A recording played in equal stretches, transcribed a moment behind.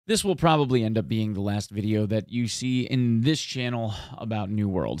This will probably end up being the last video that you see in this channel about New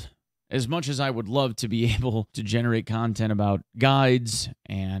World. As much as I would love to be able to generate content about guides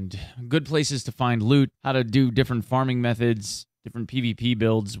and good places to find loot, how to do different farming methods, different PvP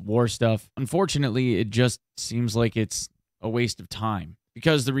builds, war stuff, unfortunately, it just seems like it's a waste of time.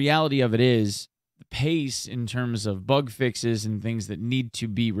 Because the reality of it is, the pace in terms of bug fixes and things that need to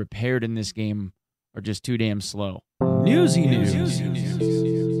be repaired in this game are just too damn slow. Newsy news.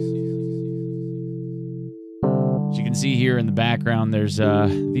 As you can see here in the background, there's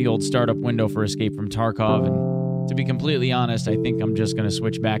the old startup window for Escape from Tarkov, and to be completely honest, I think I'm just going to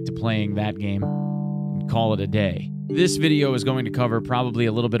switch back to playing that game and call it a day. This video is going to cover probably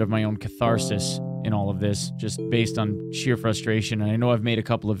a little bit of my own catharsis in all of this, just based on sheer frustration. And I know I've made a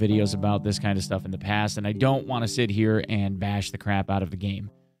couple of videos about this kind of stuff in the past, and I don't want to sit here and bash the crap out of the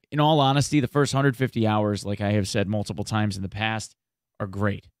game. In all honesty, the first 150 hours, like I have said multiple times in the past, are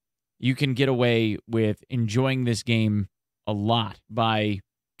great. You can get away with enjoying this game a lot by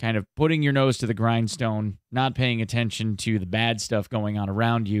kind of putting your nose to the grindstone, not paying attention to the bad stuff going on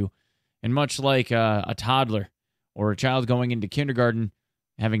around you, and much like a toddler or a child going into kindergarten,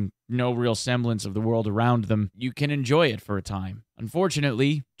 having no real semblance of the world around them, you can enjoy it for a time.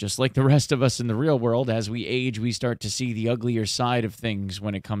 Unfortunately, just like the rest of us in the real world, as we age, we start to see the uglier side of things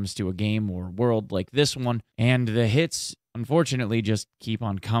when it comes to a game or world like this one, and the hits, unfortunately, just keep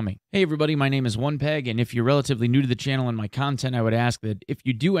on coming. Hey everybody, my name is Onepeg, and if you're relatively new to the channel and my content, I would ask that if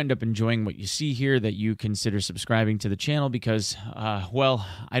you do end up enjoying what you see here, that you consider subscribing to the channel because, well,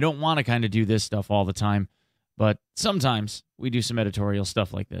 I don't want to kind of do this stuff all the time, but sometimes we do some editorial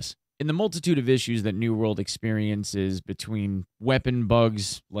stuff like this. In the multitude of issues that New World experiences, between weapon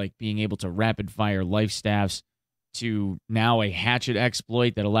bugs like being able to rapid-fire life staffs to now a hatchet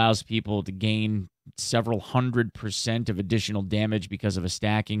exploit that allows people to gain several 100% of additional damage because of a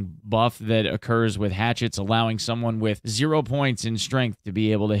stacking buff that occurs with hatchets, allowing someone with 0 points in strength to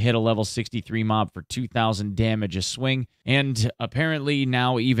be able to hit a level 63 mob for 2,000 damage a swing, and apparently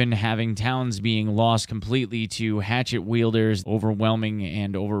now even having towns being lost completely to hatchet wielders overwhelming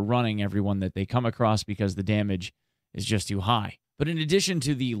and overrunning everyone that they come across because the damage is just too high. But in addition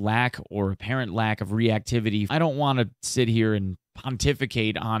to the lack or apparent lack of reactivity, I don't want to sit here and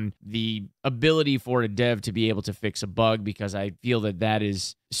pontificate on the ability for a dev to be able to fix a bug because I feel that that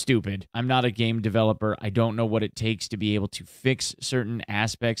is stupid. I'm not a game developer. I don't know what it takes to be able to fix certain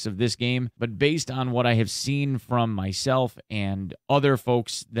aspects of this game, but based on what I have seen from myself and other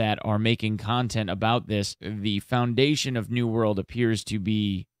folks that are making content about this, the foundation of New World appears to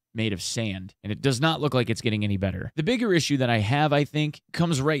be made of sand, and it does not look like it's getting any better. The bigger issue that I have, I think,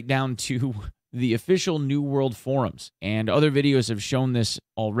 comes right down to the official New World forums, and other videos have shown this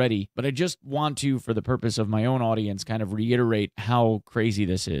already, but I just want to, for the purpose of my own audience, kind of reiterate how crazy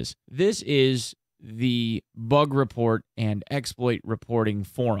this is. This is the bug report and exploit reporting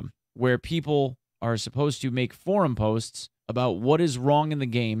forum, where people are supposed to make forum posts about what is wrong in the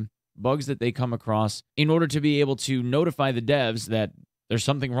game, bugs that they come across, in order to be able to notify the devs that there's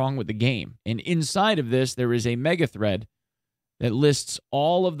something wrong with the game. And inside of this, there is a mega thread that lists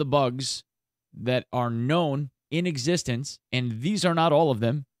all of the bugs that are known in existence, and these are not all of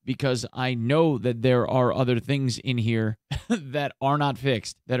them, because I know that there are other things in here that are not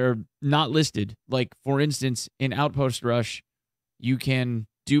fixed, that are not listed. Like, for instance, in Outpost Rush, you can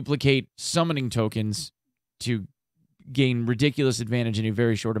duplicate summoning tokens to gain ridiculous advantage in a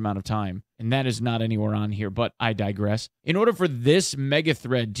very short amount of time, and that is not anywhere on here, but I digress. In order for this mega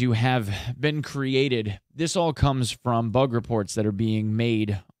thread to have been created, this all comes from bug reports that are being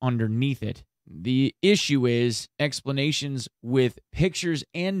made underneath it. The issue is explanations with pictures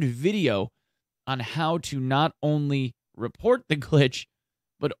and video on how to not only report the glitch,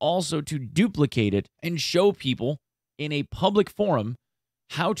 but also to duplicate it and show people in a public forum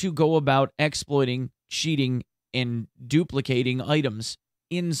how to go about exploiting, cheating, and duplicating items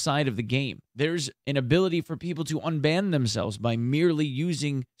inside of the game. There's an ability for people to unban themselves by merely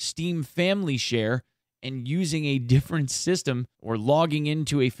using Steam Family Share and using a different system or logging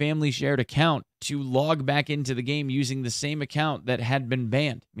into a family shared account to log back into the game using the same account that had been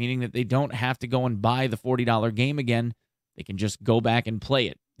banned, meaning that they don't have to go and buy the $40 game again. They can just go back and play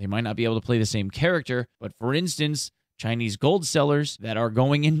it. They might not be able to play the same character, but for instance, Chinese gold sellers that are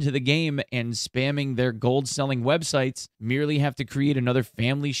going into the game and spamming their gold selling websites merely have to create another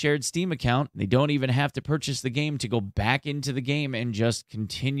family shared Steam account. They don't even have to purchase the game to go back into the game and just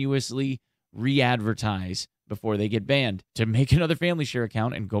continuously re-advertise before they get banned to make another family share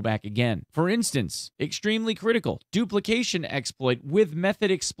account and go back again. For instance, extremely critical, duplication exploit with method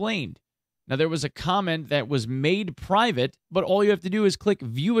explained. Now, there was a comment that was made private, but all you have to do is click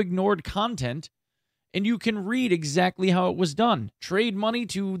View Ignored Content, and you can read exactly how it was done. Trade money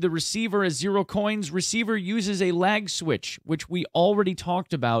to the receiver as 0 coins. Receiver uses a lag switch, which we already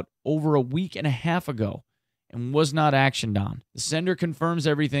talked about over a week and a half ago and was not actioned on. The sender confirms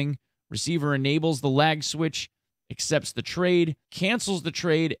everything. Receiver enables the lag switch, accepts the trade, cancels the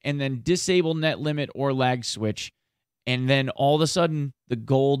trade, and then disable net limit or lag switch. And then all of a sudden, the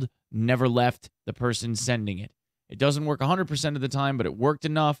gold never left the person sending it. It doesn't work 100% of the time, but it worked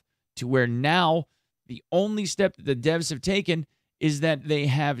enough to where now the only step that the devs have taken is that they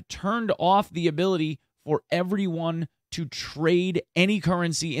have turned off the ability for everyone to trade any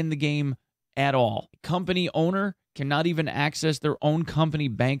currency in the game at all. Company owner cannot even access their own company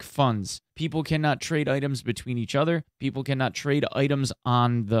bank funds. People cannot trade items between each other. People cannot trade items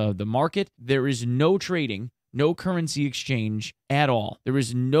on the market. There is no trading, no currency exchange at all. There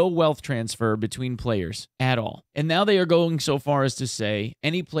is no wealth transfer between players at all. And now they are going so far as to say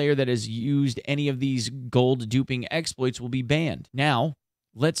any player that has used any of these gold duping exploits will be banned. Now,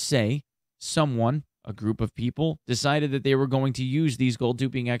 let's say someone, a group of people, decided that they were going to use these gold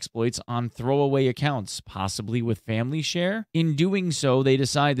duping exploits on throwaway accounts, possibly with family share. In doing so, they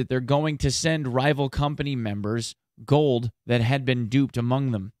decide that they're going to send rival company members gold that had been duped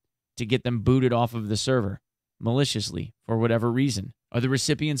among them to get them booted off of the server maliciously for whatever reason. Are the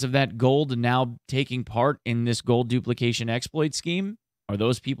recipients of that gold now taking part in this gold duplication exploit scheme? Are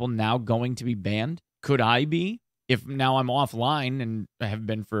those people now going to be banned? Could I be? If now I'm offline and I have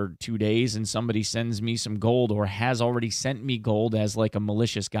been for 2 days and somebody sends me some gold or has already sent me gold as like a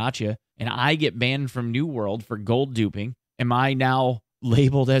malicious gotcha and I get banned from New World for gold duping, am I now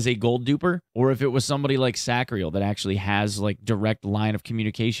labeled as a gold duper? Or if it was somebody like Sacriel that actually has like direct line of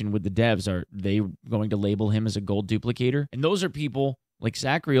communication with the devs, are they going to label him as a gold duplicator? And those are people like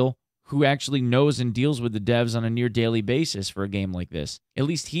Sacriel who actually knows and deals with the devs on a near daily basis for a game like this. At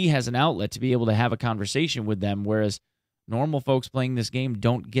least he has an outlet to be able to have a conversation with them, whereas normal folks playing this game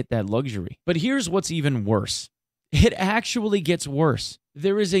don't get that luxury. But here's what's even worse. It actually gets worse.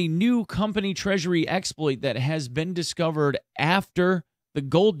 There is a new company treasury exploit that has been discovered after the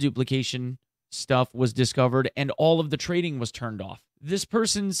gold duplication stuff was discovered and all of the trading was turned off. This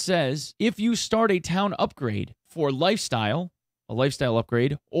person says, if you start a town upgrade for lifestyle, a lifestyle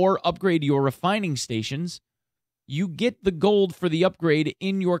upgrade, or upgrade your refining stations, you get the gold for the upgrade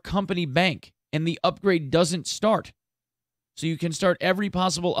in your company bank, and the upgrade doesn't start. So you can start every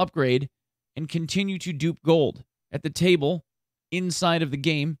possible upgrade and continue to dupe gold. At the table, inside of the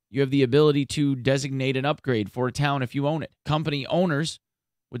game, you have the ability to designate an upgrade for a town if you own it. Company owners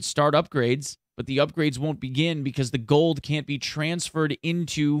would start upgrades, but the upgrades won't begin because the gold can't be transferred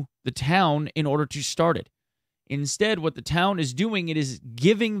into the town in order to start it. Instead, what the town is doing, it is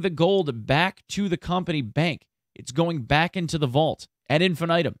giving the gold back to the company bank. It's going back into the vault ad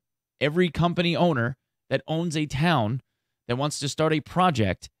infinitum. Every company owner that owns a town that wants to start a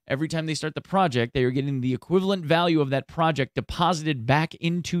project, every time they start the project, they are getting the equivalent value of that project deposited back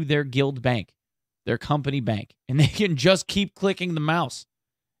into their guild bank, their company bank. And they can just keep clicking the mouse,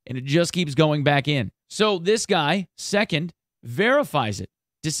 and it just keeps going back in. So this guy, second, verifies it.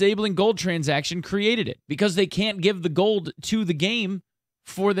 Disabling gold transaction created it because they can't give the gold to the game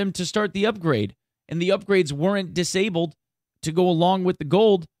for them to start the upgrade. And the upgrades weren't disabled to go along with the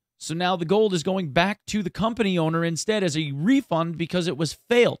gold. So now the gold is going back to the company owner instead as a refund because it was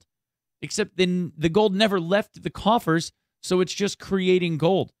failed. Except then the gold never left the coffers, so it's just creating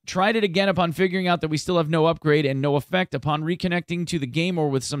gold. Tried it again upon figuring out that we still have no upgrade and no effect. Upon reconnecting to the game or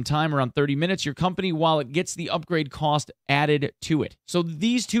with some time around 30 minutes, your company wallet gets the upgrade cost added to it. So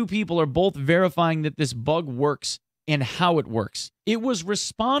these two people are both verifying that this bug works and how it works. It was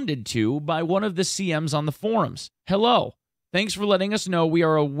responded to by one of the CMs on the forums. Hello. Thanks for letting us know. We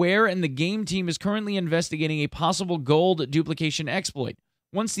are aware and the game team is currently investigating a possible gold duplication exploit.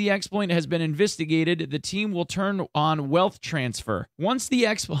 Once the exploit has been investigated, the team will turn on wealth transfer. Once the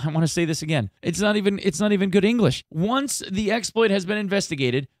exploit, I want to say this again. It's not even good English. Once the exploit has been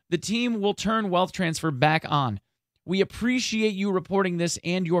investigated, the team will turn wealth transfer back on. We appreciate you reporting this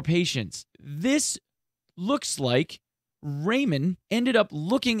and your patience. This looks like Raymond ended up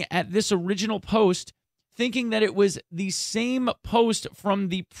looking at this original post, thinking that it was the same post from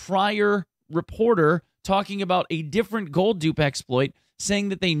the prior reporter talking about a different gold dupe exploit, saying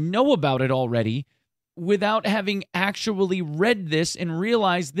that they know about it already without having actually read this and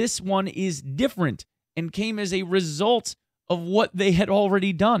realized this one is different and came as a result of what they had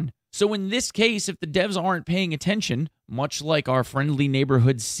already done. So in this case, if the devs aren't paying attention, much like our friendly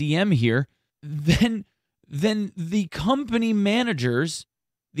neighborhood CM here, then the company managers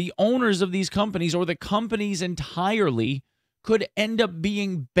the owners of these companies or the companies entirely could end up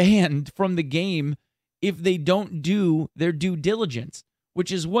being banned from the game if they don't do their due diligence,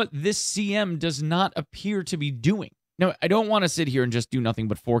 which is what this CM does not appear to be doing. Now, I don't want to sit here and just do nothing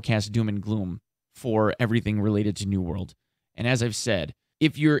but forecast doom and gloom for everything related to New World. And as I've said,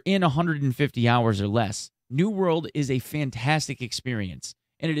 if you're in 150 hours or less, New World is a fantastic experience,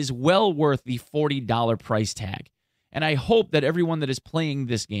 and it is well worth the $40 price tag. And I hope that everyone that is playing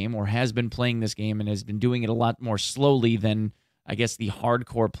this game or has been playing this game and has been doing it a lot more slowly than, I guess, the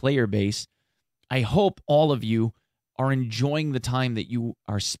hardcore player base, I hope all of you are enjoying the time that you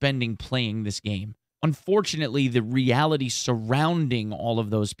are spending playing this game. Unfortunately, the reality surrounding all of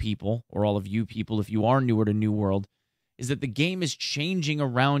those people, or all of you people if you are newer to New World, is that the game is changing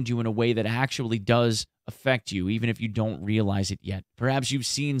around you in a way that actually does affect you, even if you don't realize it yet. Perhaps you've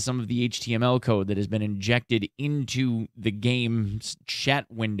seen some of the HTML code that has been injected into the game's chat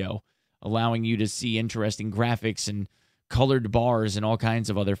window, allowing you to see interesting graphics and colored bars and all kinds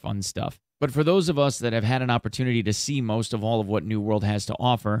of other fun stuff. But for those of us that have had an opportunity to see most of all of what New World has to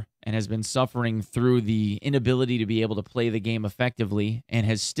offer and has been suffering through the inability to be able to play the game effectively and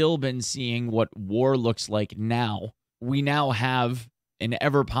has still been seeing what war looks like now, we now have an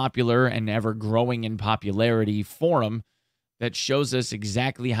ever-popular and ever-growing in popularity forum that shows us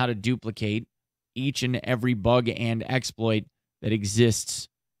exactly how to duplicate each and every bug and exploit that exists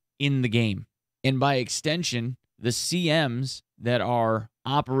in the game. And by extension, the CMs that are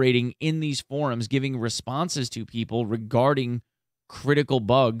operating in these forums, giving responses to people regarding critical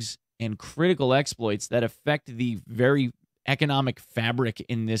bugs and critical exploits that affect the very economic fabric,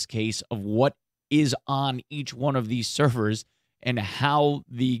 in this case, of what is on each one of these servers and how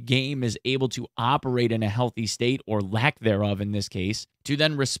the game is able to operate in a healthy state, or lack thereof in this case, to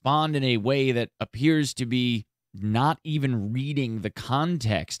then respond in a way that appears to be not even reading the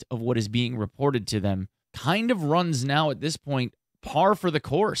context of what is being reported to them, kind of runs now at this point par for the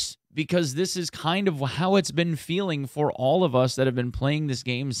course, because this is kind of how it's been feeling for all of us that have been playing this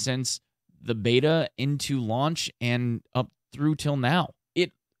game since the beta into launch and up through till now.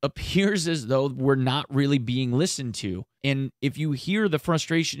 It appears as though we're not really being listened to. And if you hear the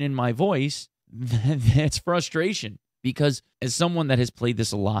frustration in my voice, that's frustration. Because as someone that has played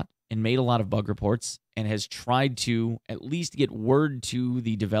this a lot and made a lot of bug reports and has tried to at least get word to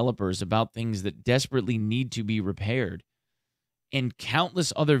the developers about things that desperately need to be repaired, and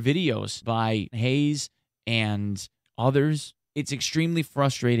countless other videos by Hayes and others, it's extremely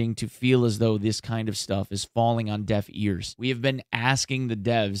frustrating to feel as though this kind of stuff is falling on deaf ears. We have been asking the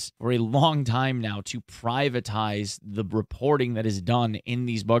devs for a long time now to privatize the reporting that is done in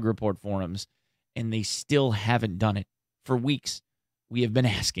these bug report forums, and they still haven't done it. For weeks, we have been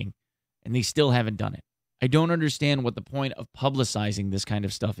asking, and they still haven't done it. I don't understand what the point of publicizing this kind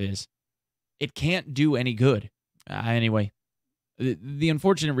of stuff is. It can't do any good. Anyway, the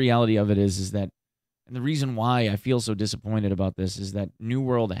unfortunate reality of it is that, and the reason why I feel so disappointed about this, is that New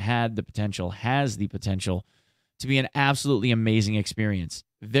World has the potential to be an absolutely amazing experience.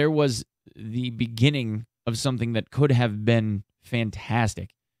 There was the beginning of something that could have been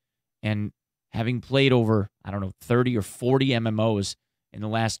fantastic. And having played over, 30 or 40 MMOs in the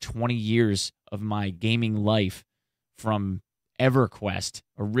last 20 years of my gaming life, from EverQuest,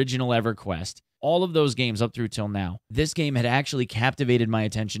 original EverQuest, all of those games up through till now, this game had actually captivated my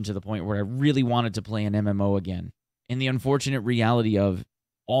attention to the point where I really wanted to play an MMO again. And the unfortunate reality of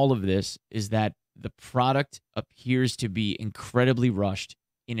all of this is that the product appears to be incredibly rushed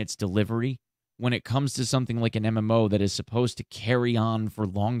in its delivery when it comes to something like an MMO that is supposed to carry on for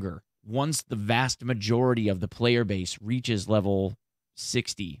longer. Once the vast majority of the player base reaches level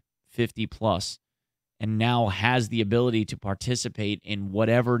 60, 50 plus, and now has the ability to participate in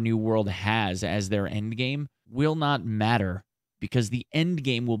whatever New World has as their end game, will not matter, because the end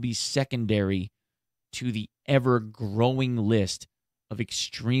game will be secondary to the ever-growing list of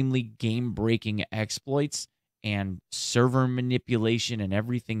extremely game-breaking exploits and server manipulation and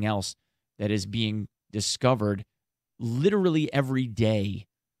everything else that is being discovered literally every day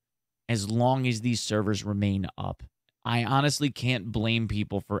as long as these servers remain up. I honestly can't blame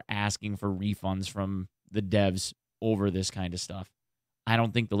people for asking for refunds from the devs over this kind of stuff. I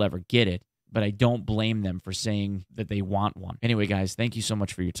don't think they'll ever get it, but I don't blame them for saying that they want one. Anyway, guys, thank you so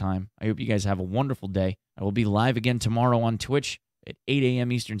much for your time. I hope you guys have a wonderful day. I will be live again tomorrow on Twitch at 8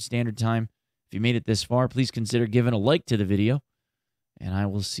 a.m. Eastern Standard Time. If you made it this far, please consider giving a like to the video, and I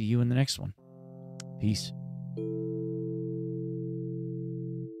will see you in the next one. Peace.